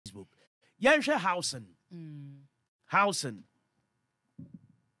Yansha housing. Housing.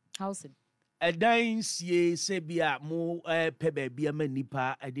 A dying see sebia mo pebe biama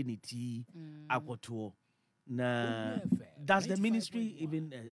nipa identity akwoto. Na does the ministry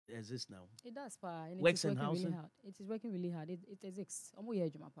even exist now? It does, pa. And Works and housing. Really hard. It is working really hard. It exists. Omo ye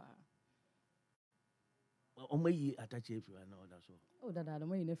adwuma pa. Omo yi attach everyone now that's all. Oh, dada,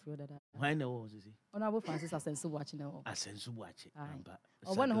 omo yi nefro dada. Why no was it? Honorable Francis Asensu watching now. Asensu watching.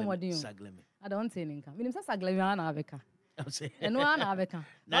 Oh, one home what Sagleme. I don't say anything. We say Sagleme ana abeka. And no ana abeka.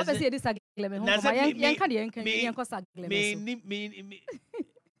 Na say this Sagleme home. Yan kan yan ko Sagleme.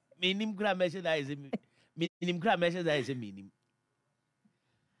 Me nim gra measure that is me nim gra measure that is a meaning.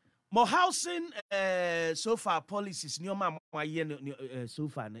 More housing so far policies new ma so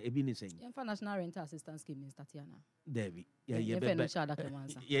far na ebi ni saying. Yan national rental assistance scheme in Statiana. Debbie. Yeah, ye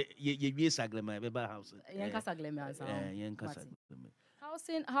be Sagleme be ba house. Yan ka Sagleme answer. Yan ka Sagleme.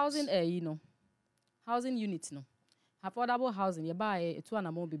 Housing you know. Housing units no. Affordable housing ye buy a 2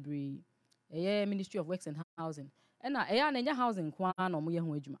 and more bebre. Ministry of Works and Housing. And na enya housing kwa no mo ye ho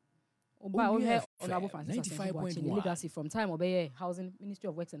adwuma. Oba we Honorable Francis 95.1 legacy from time obey housing Ministry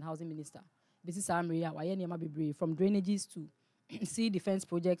of Works and Housing Minister. This is Amria wa ye niam bebre from drainages to sea defense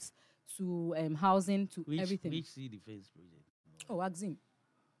projects to housing to everything. Which sea defense project? Oh, Axim.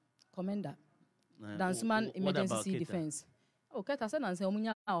 Commander. Dansuman emergency sea defense. Oh, Keta said and say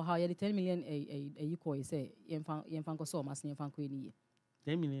omunya how ye 10 million a yiko say yemfa ko so mas yemfa ko eni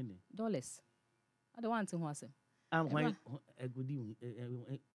 $10 million. I don't want to who say. Why a goodie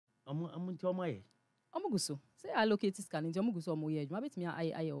Omuguso. Say allocate scan in Omuguso mo ye. Mabit me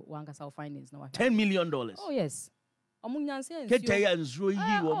I wan ka finance now. $10 million. Oh yes. Omunya say Keta ya nzro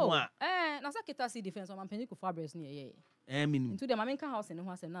yi wo mo a. Na sa Keta sea defense o man penny ko fabrics ni ye. Minimum. Into the mamenka house and who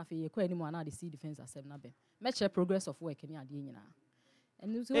asem na fe ye ko ani mo na the sea defense asem na ben. Me check progress of work ni ade nyina.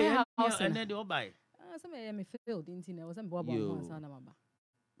 And to house and then they buy. Some me failed into na was am boa boa sana maba.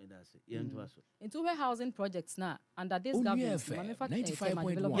 Into housing projects now under this government,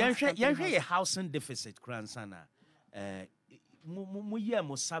 95.1. Yan housing deficit kransana. Mo year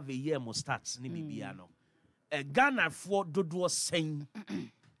mo survey year mo stats ni bibia no. Ghana for dodo sen.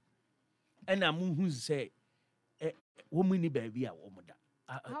 And amu hu say wo mu ni baby a wo mo da.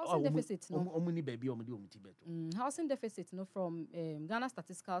 Housing deficit no. Omuni baby omudi omutibeto. Housing deficit no from Ghana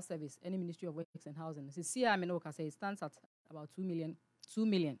Statistical Service, any Ministry of Works and Housing. See, I mean, say it stands at about 2 million. 2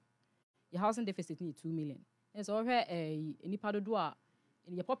 million. Your housing deficit need 2 million. And so here any part of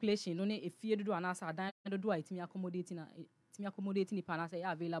in your population, only if you do an answer, dan do it me accommodating the pan say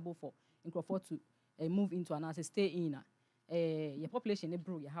available for Crawford to move into an answer stay in. Your population they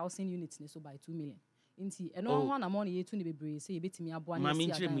broke your housing units so by 2 million. Inti and no one among ye to be brave say bit me aboa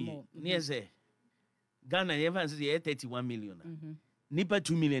near say Ghana even say 31 million. Nipa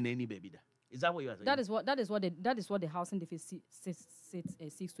 2 million any baby. Is that what you are saying? That is what the housing deficit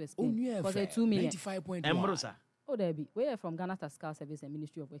seeks to explain. Because they're 2 million. 95.1. Oh, there be. We are from Ghana Statistical Service and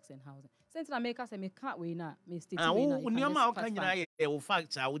Ministry of Works and Housing. Since I make us, I can't wait now. Me state now.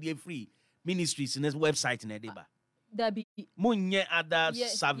 Facts are with free ministries in this website in Ediba. There be Munye other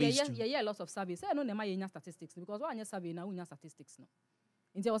service. Yeah, lots of service. I know nema yenya statistics because what anya survey na unya statistics no.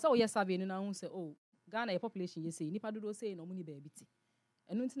 Inti wasa we survey no na say oh Ghana population you say nipa dodo say no muni baby ti.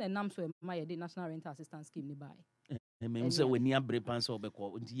 Enu nti na nam so ma ye the national rental assistance scheme ni buy. Me say we ni abre pan so be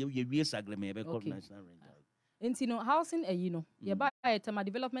ko nti ye wie sagleme be ko national rental. Inti no housing you know ye buy tema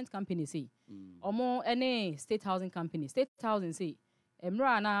development company say omo any state housing company state housing say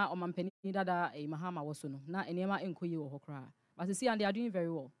Emra na omampani dada Mahama was no na enema enkoye wo hokra but you see and they are doing very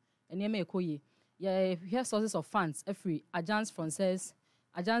well enema ekoye yeah here sources of funds free agence française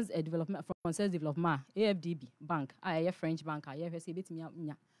agence development française développement AFDB bank a French bank a say betimi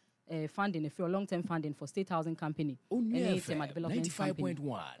nya funding for long term funding for state housing company Onua development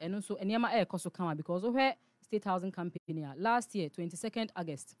 95.1 and also enema e koso kama because where state housing company last year 22nd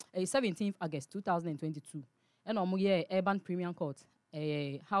August 17th August 2022 and omo ye urban premium court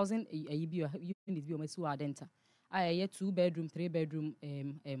housing unit bi o masu adenta a 2 bedroom 3 bedroom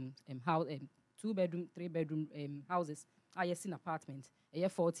house 2 bedroom 3 bedroom houses a sin apartment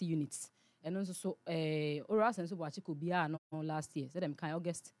 40 units and also so oral sense bo achiko bia no last year so them kind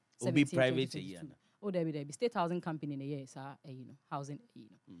August 17th be private year there be state housing company in year sir housing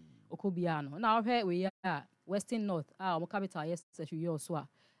okobia no now here we are Western North our capital yes you also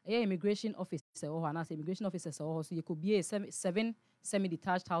immigration officer or immigration officers or so you could be 7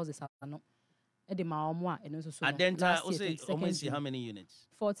 semi-detached houses no at the Maomwa and also so Adenta almost see how many units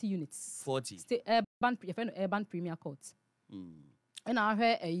 40 units 40 state urban premier court and I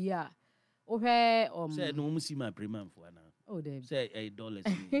heard a year over said no see my premium for now Oh, there. Say $8.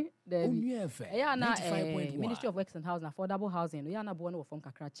 Yeah, na Ministry of Works and Housing, affordable housing. We are na born from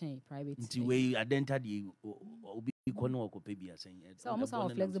kakra chain private. Until we identify obi kono okope bia saying. So almost a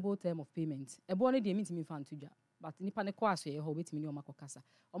flexible term of payment. E born dey mean me fan tuja. But nipa ne kwa so ye ho betimi ne o makokasa.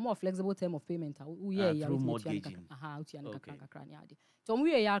 O more flexible term of payment. We ya mortgaging. uti an kakra ne ade. So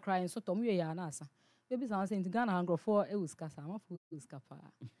we ya cry so to we ya na asa. Baby sound saying Ghana hangro for e uskasa, am for uskapa.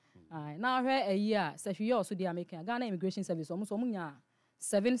 Now here a year, so you also they are making Ghana Immigration Service almost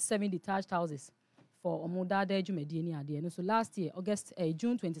 770 detached houses for Omudade Jumedi ade. So last year,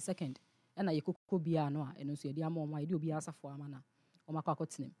 June 22nd, and I could be no, and so the amount I do be asa for amana or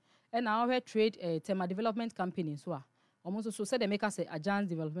Macacotinim. And now here trade a tema development company, so almost so said they make us a Jans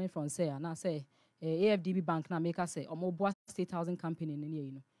development from say, and I say AFDB Bank now make us a Omoboa State Housing Company in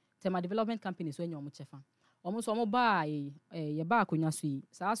you know. Tema development companies when you're muchefa. Almost buy ye ba akonya so yi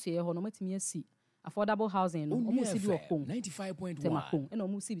saa so ye ho no matimi asi affordable housing no almost bi okon 95.1 and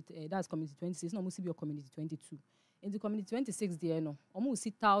almost that's community 26 no almost be community 22 in the community 26 there no almost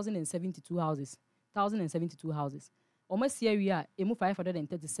 1072 houses almost area emu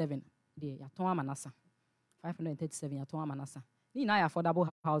 537 there ya ton amanasa 537 ya ton amanasa ni na affordable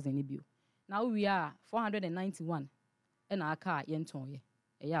housing ni bio now we are 491 and aka ye nton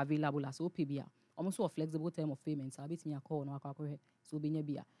ye available as opbia almost a flexible term of payments. I bet me a call no akwa so benya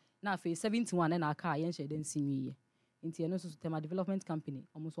bia. Now for 71 and aka yen she den simi. Into no so tema development company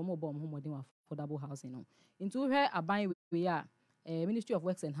almost more bomb home modern affordable housing no. Into her aban we are Ministry of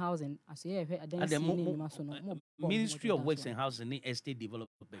Works and Housing as here Ministry of Works and Housing ni estate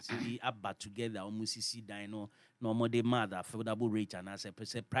developers they are together almost see dino no more the mother affordable rate and as a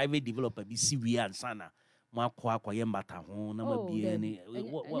private developer be see we and sana. Explain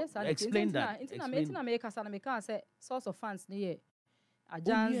that. Explain. Say source of funds near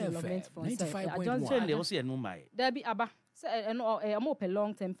Ajans development from Ajans there be aba say more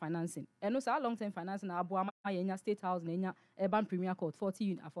long-term financing. And also long-term financing abo ama state house na urban premier court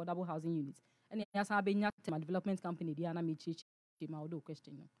 40 affordable housing units. And yasa be tema development company dia na me chichi ma odo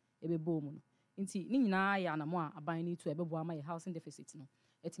question no. Ebe bo mu no. Nti ni nyina ya na mo aban ni to ebe bo ama housing deficit no.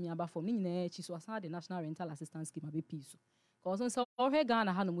 Etimi aba from ni nyina chi so asa the national rental assistance scheme abe piece cause so ohe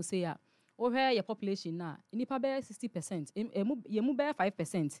Ghana ha no mu say ya ohe your population na nipa be 60% ye mu be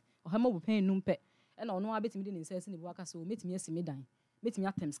 5% ohe mo bupen num pe e na ono abetimi de nsense ne buaka so metimi asimi dan metimi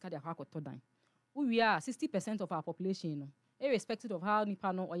atem ska de akwakoto dan we are 60% of our population no irrespective of how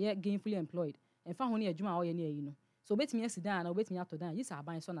nipa no or ye gainfully employed en fa ho ne adwuma o ye ne ayi no so betimi asidan na betimi atodan yi sa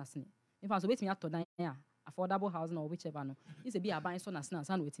aban so na sene in fa so betimi atodan ya affordable housing or whichever no is a be a buying so na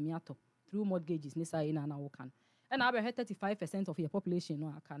san wetimi ato through mortgages ni say na wokan and I be 35% of your population no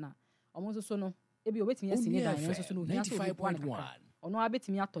akana almost so no e be obetimi asini dan no so no 95.1 ono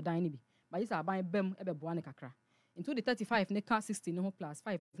abetimi ato dan ni bi but is a buying bem e be boa ne kakra into the 35 ne ka 60 no plus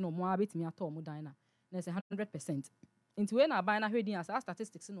 5 no mo abetimi ato mo dan na say 100% into when I buy na hwedin as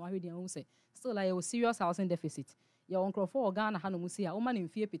statistics no hwedin who say still like a serious housing deficit your uncle for Ghana ha no mu see a woman in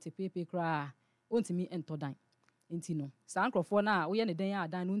fear petepepe kra ontimi entodan intino sa ankrofo na wo ye ne den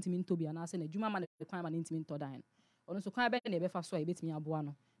adan no ontimi ntobia na se na djuma ma ne kwan ma ne ntimi ntodan ono so kwan be na be fa so a betimi aboa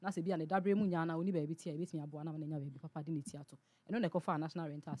no na se bia ne dabre mu nya na oni ba bi ti a betimi aboa na ma nya ba bi papa de ne ti ato eno ne ko fa national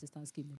rental assistance scheme